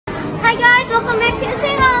Hi guys, welcome back to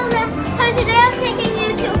XingAllAround. So today I'm taking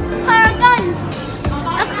you to Paragon's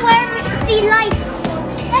Aquarium Sea Life.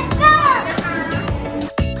 Let's go!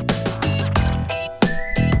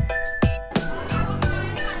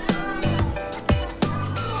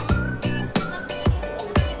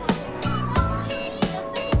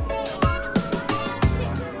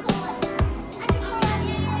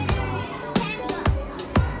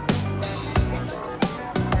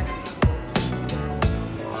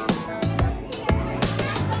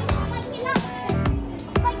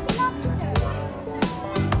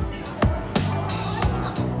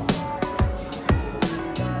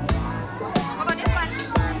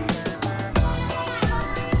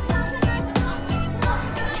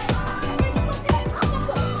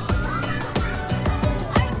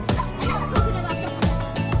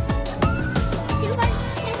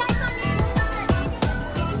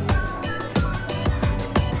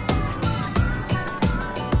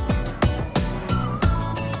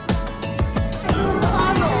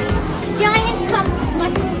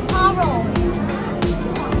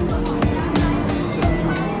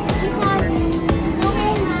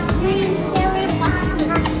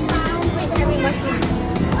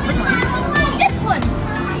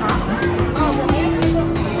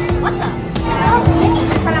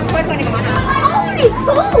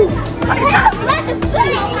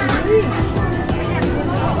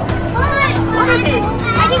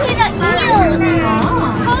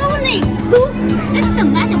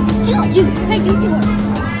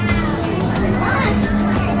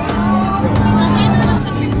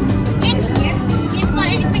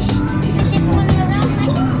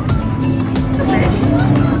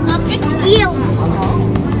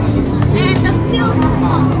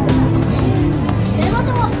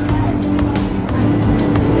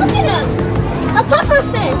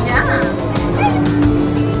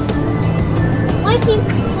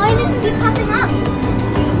 Why does it keep popping up?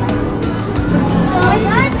 Oh my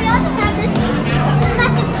god, we also have this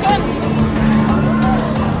massive tank.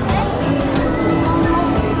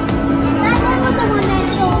 That one was the one that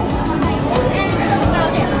sold and spoke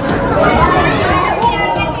about it.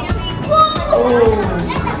 Whoa!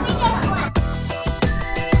 That's the biggest one.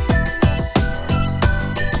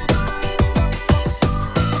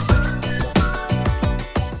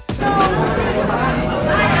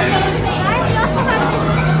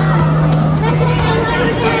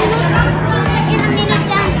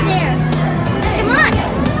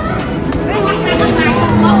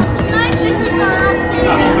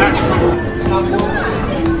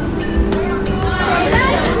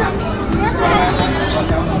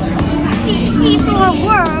 Seafloor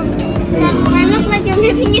worm that look like you're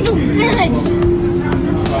living in a village.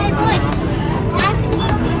 Hey boy, nice to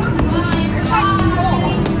meet you. You're quite tall.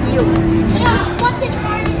 Yeah, what's this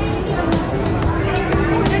garden?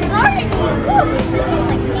 Oh, the garden is cool. This one's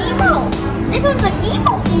like Nemo. This one's like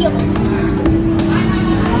Nemo eel.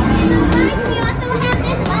 So guys, we also have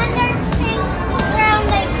this undertank ground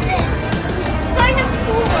like this. It's kind of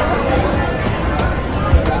cool.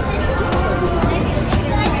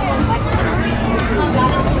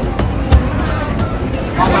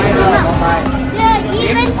 Yeah,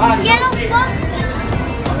 even yellow boxes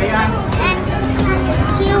and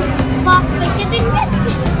cute box fishes in this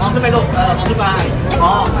thing.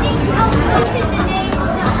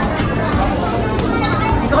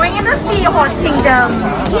 Going in the seahorse kingdom.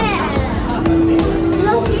 Yeah.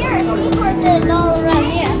 Look here, seahorse is all right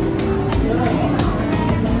here.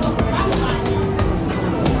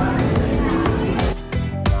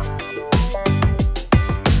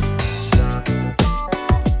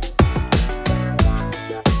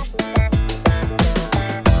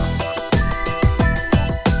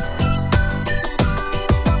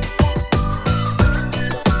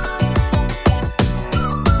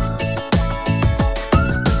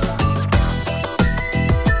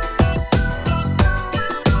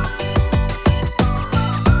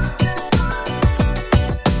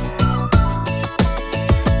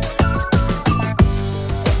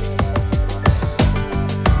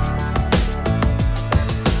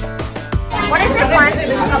 What is this one?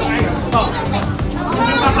 It's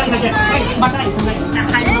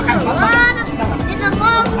a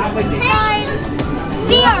long tail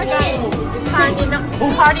sea urchin.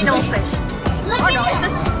 Cardinal fish. Look Oh no, at it's it.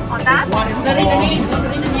 just on that?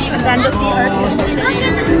 And then the sea urchin. Look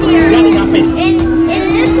at the sea urchin. In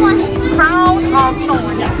this one, Crown of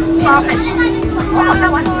thorns. Starfish. Oh,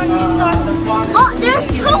 that one. oh, there's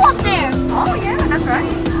two up there. Oh yeah, that's right.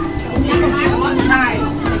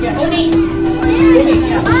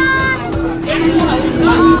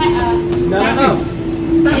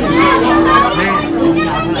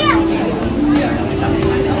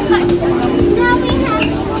 Yeah.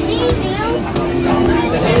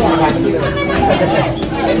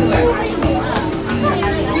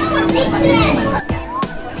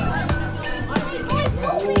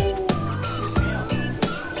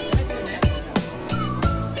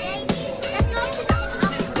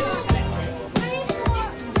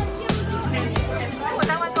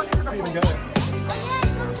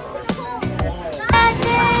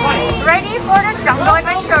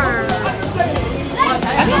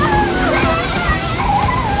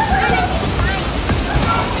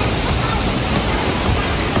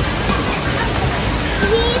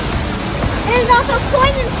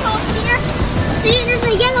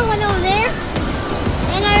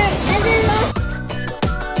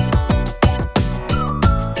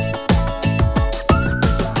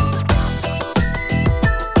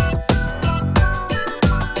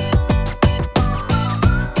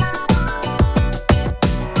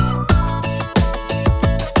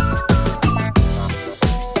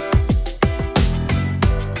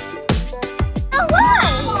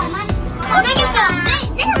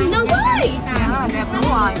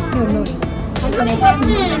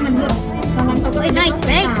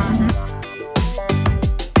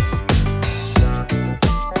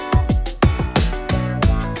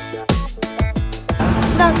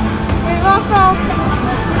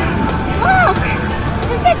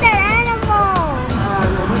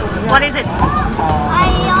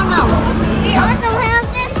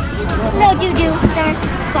 there.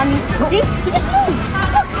 See? He just moved.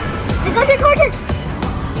 Look! There goes the tortoise!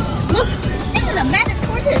 Look! This is a massive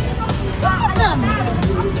tortoise! Look at them!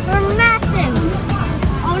 They're massive!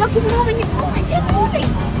 Oh, look, he's moving, he's moving, he's moving!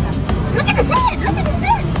 Look at his head! Look at his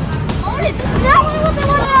head! Oh, that was the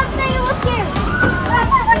one that I'm saying it was here! That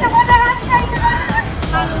was the one that I'm saying it was here!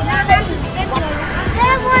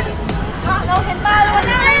 That was... Oh, no, his father was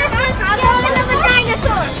there! Skeleton of a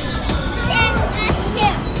dinosaur! And that's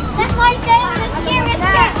him! That's why I say it was the scariest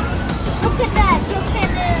cat! Look at that! Look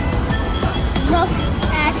at it! Look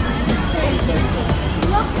at him!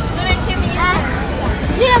 Look at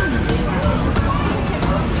him!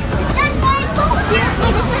 That's why I told you!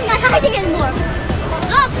 Wait, this one's not hiding anymore!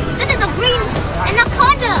 Look! This is a green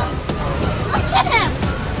anaconda! Look at him!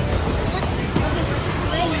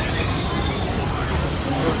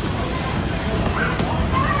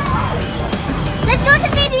 Let's go to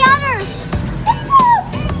see the others! Let's go!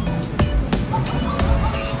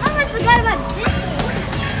 I almost forgot about this.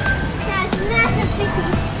 That's massive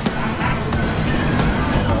pictures.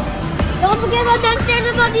 Don't forget about downstairs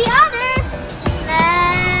about the others.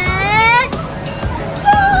 Let's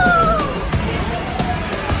go!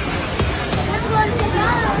 Let's go to the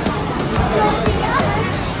others. Let's go to the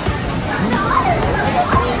others. The others.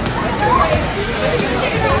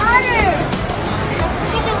 The others.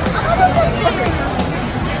 Look at the others up there.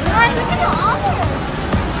 Guys, look at the others.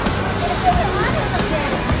 Look at the others up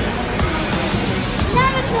there. Now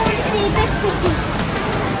let's go and see big cookies.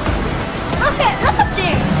 Look up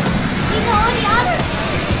there. These are all the others.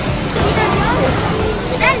 These are the others.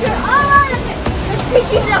 There's your others. The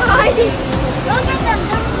piggies are hiding. Look at them.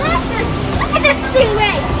 They're massive. Look at this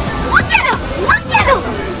stingray. Look at him. Look at him.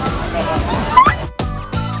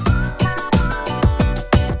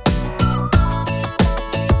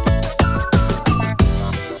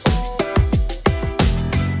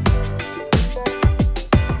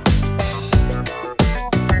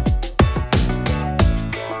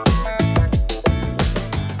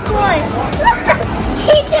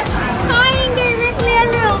 He's just hiding directly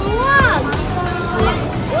under a log. Where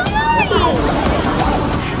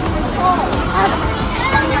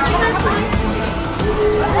are you?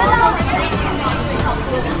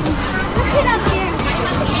 Look it up here.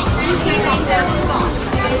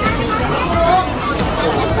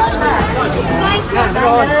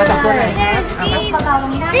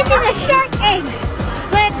 This is a shark egg,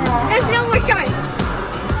 but there's no more sharks.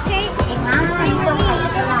 Okay?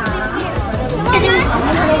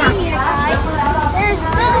 There's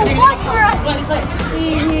no watch for us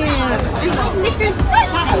in here. There's no Mr. Star.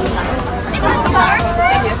 Mr. Star.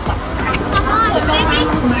 Come on, baby.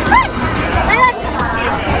 Run!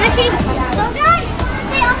 Let's go, guys.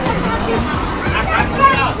 Stay on the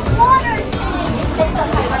water.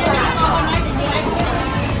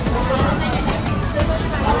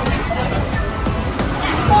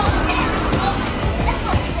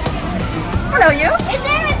 Hello, you. Is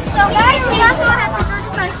there a... So guys, we also have to go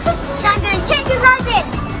to first. So I'm gonna check you guys in.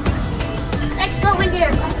 Let's go in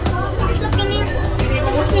here. Let's look in here.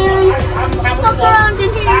 It's scary. Look around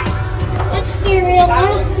in here. It's scary. I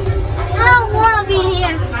don't want to be in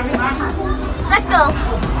here. Let's go.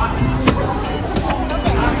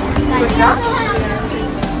 Okay. We also have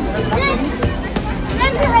this.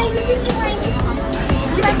 That's right.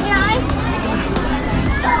 Right guys.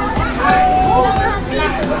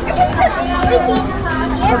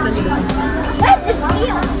 Where's the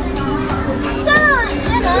steel? Come on,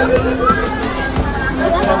 hello. We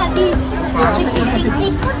also have these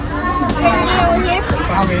 50-60. Over here.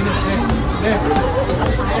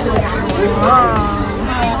 Wow.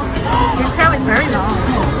 Your tail is very long.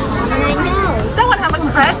 I know. That one have a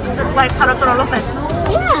crest, just like Paratorolopes.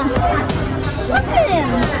 Yeah. Look at him.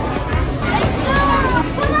 Let's go.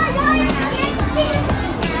 Come on, guys.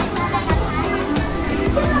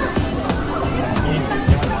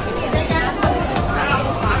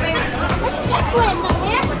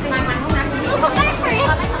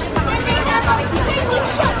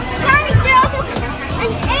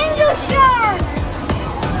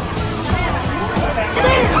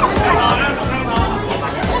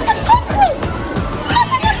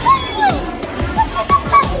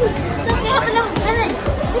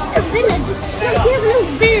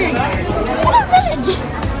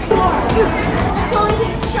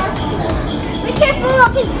 Be careful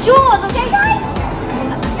of his jaws, okay?